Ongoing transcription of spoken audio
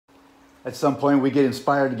at some point we get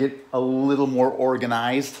inspired to get a little more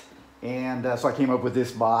organized. And so I came up with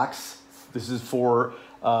this box. This is for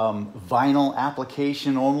vinyl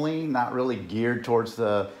application only, not really geared towards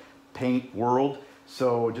the paint world.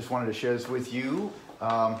 So just wanted to share this with you.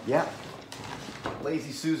 Yeah,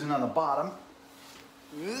 Lazy Susan on the bottom.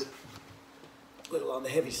 A little on the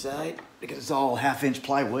heavy side because it's all 1/2-inch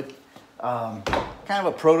plywood. Kind of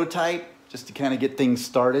a prototype just to kind of get things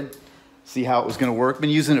started, see how it was going to work. Been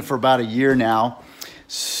using it for about a year now,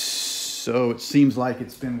 so it seems like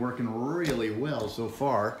it's been working really well so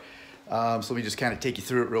far. So let me just kind of take you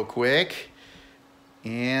through it real quick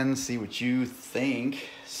and see what you think.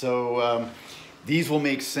 So these will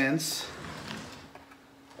make sense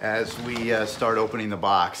as we start opening the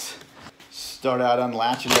box. Start out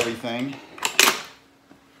unlatching everything.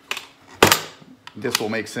 This will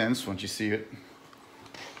make sense once you see it.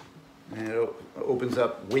 And it opens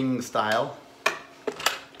up wing style,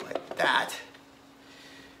 like that.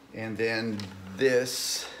 And then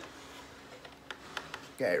this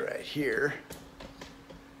guy right here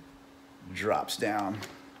drops down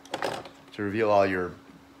to reveal all your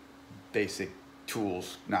basic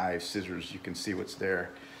tools, knives, scissors. You can see what's there.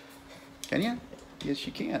 Can you? Yes,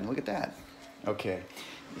 you can. Look at that. Okay.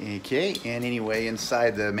 Okay, and anyway,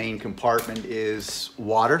 inside the main compartment is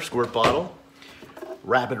water, squirt bottle,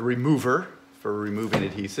 rapid remover for removing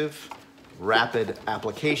adhesive, rapid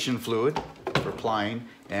application fluid for applying,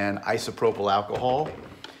 and isopropyl alcohol,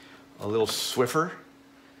 a little Swiffer,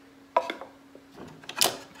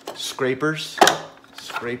 scrapers,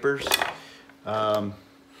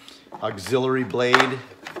 auxiliary blade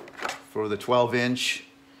for the 12-inch,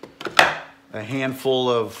 a handful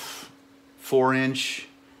of 4-inch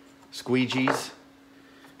squeegees,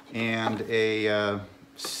 and a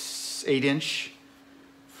 8-inch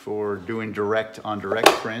for doing direct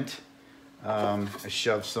print. I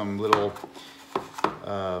shoved some little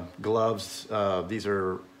gloves. These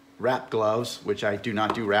are wrap gloves, which I do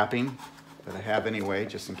not do wrapping, but I have anyway,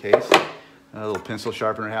 just in case. A little pencil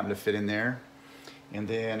sharpener happened to fit in there. And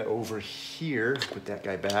then over here, put that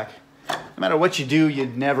guy back. No matter what you do, you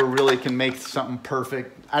never really can make something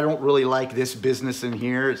perfect. I don't really like this business in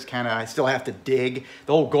here. It's kind of, I still have to dig.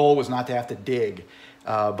 The whole goal was not to have to dig.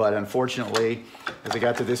 But unfortunately, as I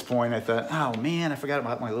got to this point, I thought, oh man, I forgot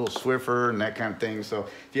about my little Swiffer and that kind of thing. So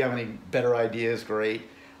if you have any better ideas, great.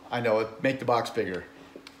 I know it, make the box bigger.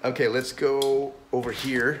 Okay, let's go over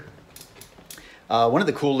here. One of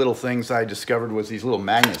the cool little things I discovered was these little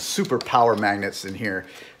magnets, super power magnets in here.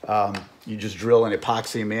 You just drill and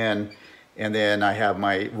epoxy them in, and then I have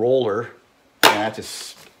my roller, and that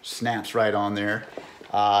just snaps right on there.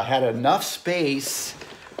 Had enough space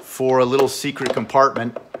for a little secret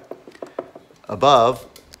compartment above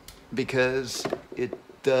because it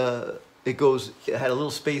had a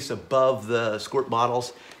little space above the squirt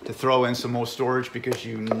bottles to throw in some more storage because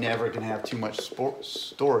you never can have too much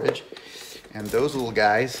storage. And those little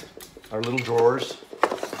guys are little drawers.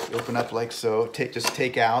 They open up like so. Just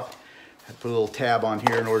take out. I put a little tab on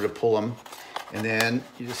here in order to pull them. And then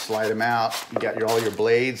you just slide them out. You got all your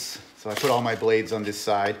blades. So I put all my blades on this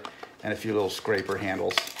side and a few little scraper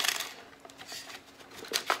handles.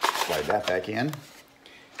 Slide that back in.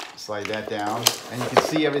 Slide that down. And you can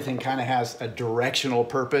see everything kind of has a directional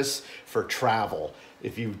purpose for travel.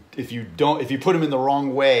 If you put them in the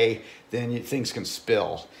wrong way, then things can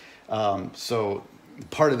spill. So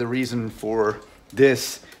part of the reason for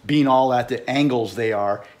this being all at the angles they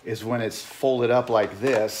are is when it's folded up like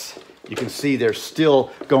this, you can see they're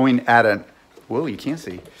still going at an, whoa, you can't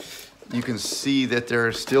see. You can see that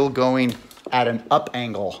they're still going at an up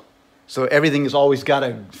angle. So everything has always got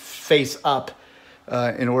to face up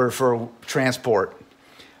in order for transport.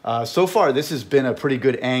 So far, this has been a pretty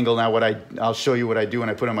good angle. Now, I'll show you what I do when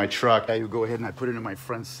I put it in my truck. I go ahead and I put it in my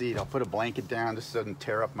front seat. I'll put a blanket down just so it doesn't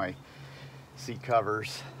tear up my seat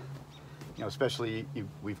covers. You know, especially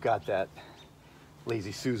we've got that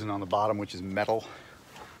Lazy Susan on the bottom, which is metal.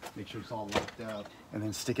 Make sure it's all locked up. And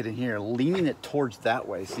then stick it in here, leaning it towards that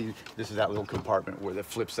way. See, this is that little compartment where it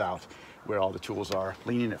flips out, where all the tools are.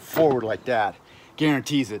 Leaning it forward like that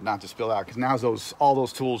guarantees it not to spill out, because now all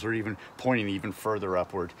those tools are even pointing even further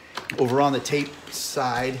upward. Over on the tape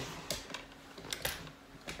side,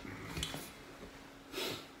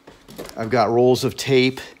 I've got rolls of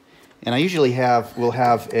tape, and I usually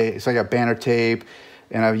so I got banner tape,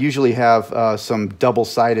 and I usually have some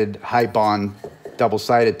double-sided Hi-Bond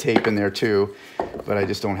double-sided tape in there too, but I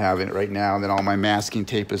just don't have it right now. And then all my masking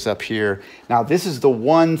tape is up here. Now this is the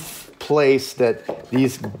one place that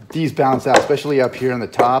these bounce out, especially up here on the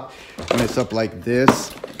top when it's up like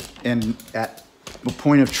this, and at the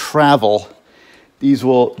point of travel, these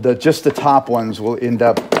will, just the top ones will end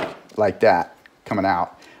up like that, coming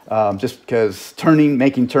out. Just because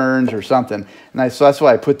making turns or something. And so that's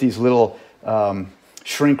why I put these little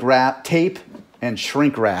shrink wrap, tape and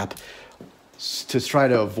shrink wrap to try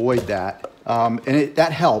to avoid that. And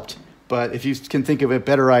that helped, but if you can think of a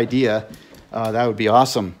better idea, that would be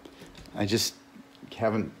awesome. I just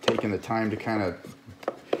haven't taken the time to kind of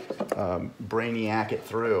brainiac it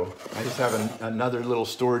through. I just have another little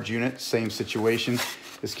storage unit, same situation.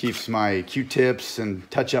 This keeps my Q-tips and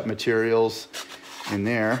touch-up materials in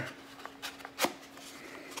there.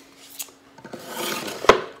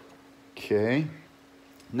 Okay.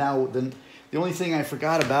 Now, the only thing I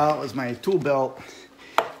forgot about was my tool belt,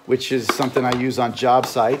 which is something I use on job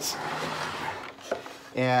sites.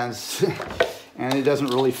 And it doesn't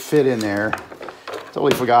really fit in there.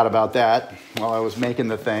 Totally forgot about that while I was making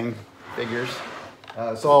the thing. Figures.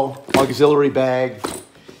 So auxiliary bag,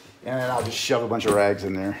 and then I'll just shove a bunch of rags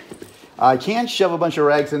in there. I can shove a bunch of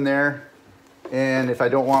rags in there, and if I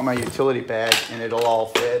don't want my utility bag, and it'll all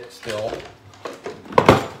fit still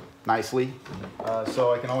nicely.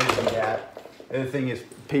 So I can always do that. The other thing is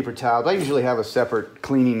paper towels. I usually have a separate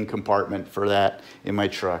cleaning compartment for that in my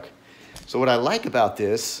truck. So what I like about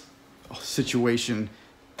this situation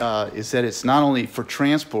is that it's not only for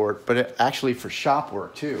transport, but actually for shop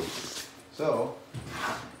work too. So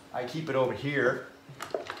I keep it over here.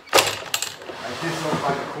 I this over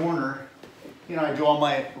by the corner. You know, I do all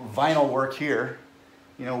my vinyl work here.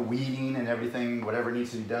 You know, weeding and everything, whatever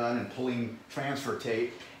needs to be done, and pulling transfer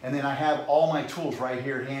tape. And then I have all my tools right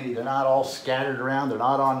here handy. They're not all scattered around. They're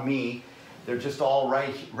not on me. They're just all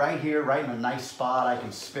right here, right in a nice spot. I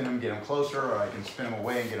can spin them, get them closer, or I can spin them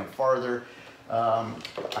away and get them farther. I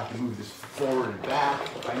can move this forward and back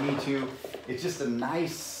if I need to. It's just a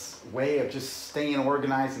nice way of just staying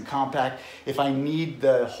organized and compact. If I need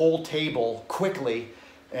the whole table quickly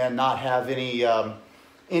and not have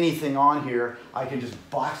anything on here, I can just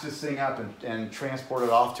box this thing up and transport it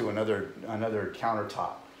off to another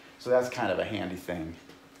countertop. So that's kind of a handy thing.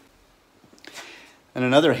 And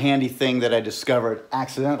another handy thing that I discovered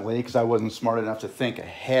accidentally, because I wasn't smart enough to think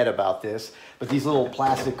ahead about this, but these little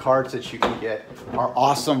plastic carts that you can get are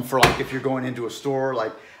awesome for, like, if you're going into a store.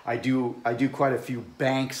 Like I do quite a few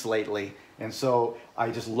banks lately, and so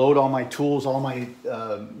I just load all my tools, all my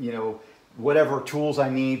you know, whatever tools I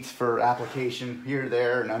need for application here,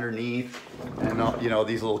 there, and underneath, and you know,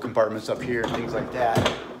 these little compartments up here, things like that.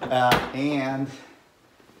 And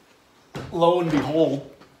lo and behold,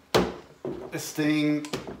 this thing,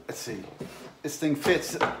 let's see, this thing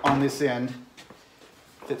fits on this end,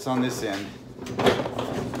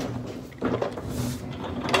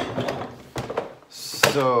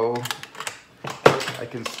 so I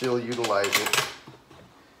can still utilize it.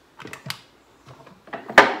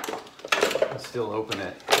 Still open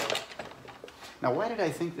it. Now, why did I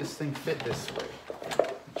think this thing fit this way?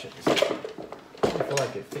 Check this out. I don't feel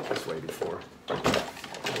like it fit this way before.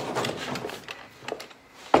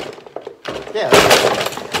 Yeah,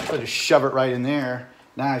 so just shove it right in there.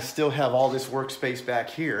 Now I still have all this workspace back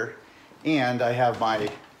here, and I have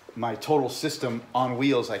my total system on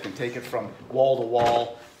wheels. I can take it from wall to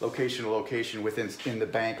wall, location to location in the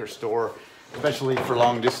bank or store, especially for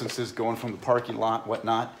long distances, going from the parking lot,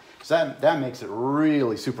 whatnot. So that makes it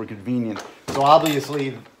really super convenient. So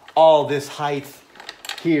obviously all this height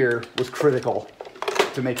here was critical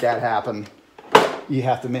to make that happen. You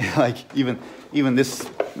have to make, like, even this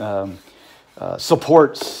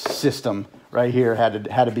support system right here had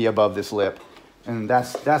to be above this lip, and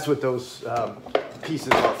that's what those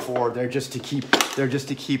pieces are for. They're just to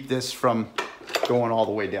keep this from going all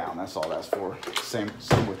the way down. That's all that's for. Same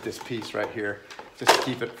with this piece right here, just to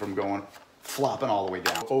keep it from flopping all the way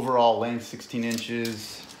down. Overall length 16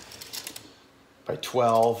 inches by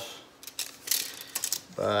 12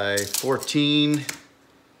 by 14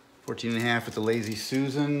 and a half with the Lazy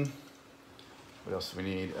Susan. What else do we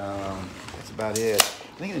need? That's about it.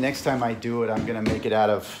 I think the next time I do it, I'm gonna make it out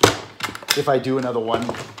of, if I do another one,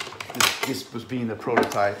 this was being the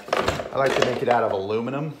prototype, I like to make it out of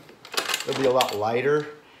aluminum. It'll be a lot lighter.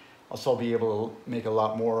 Also, I'll be able to make a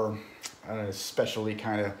lot more, I don't know, specialty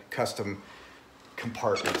kind of custom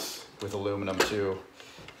compartments with aluminum too.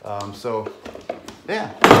 So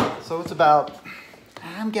yeah, so it's about,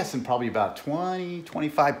 I'm guessing probably about 20,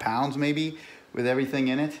 25 pounds maybe with everything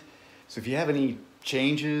in it. So if you have any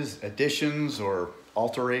changes, additions, or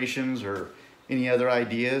alterations, or any other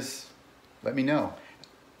ideas, let me know.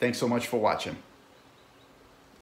 Thanks so much for watching.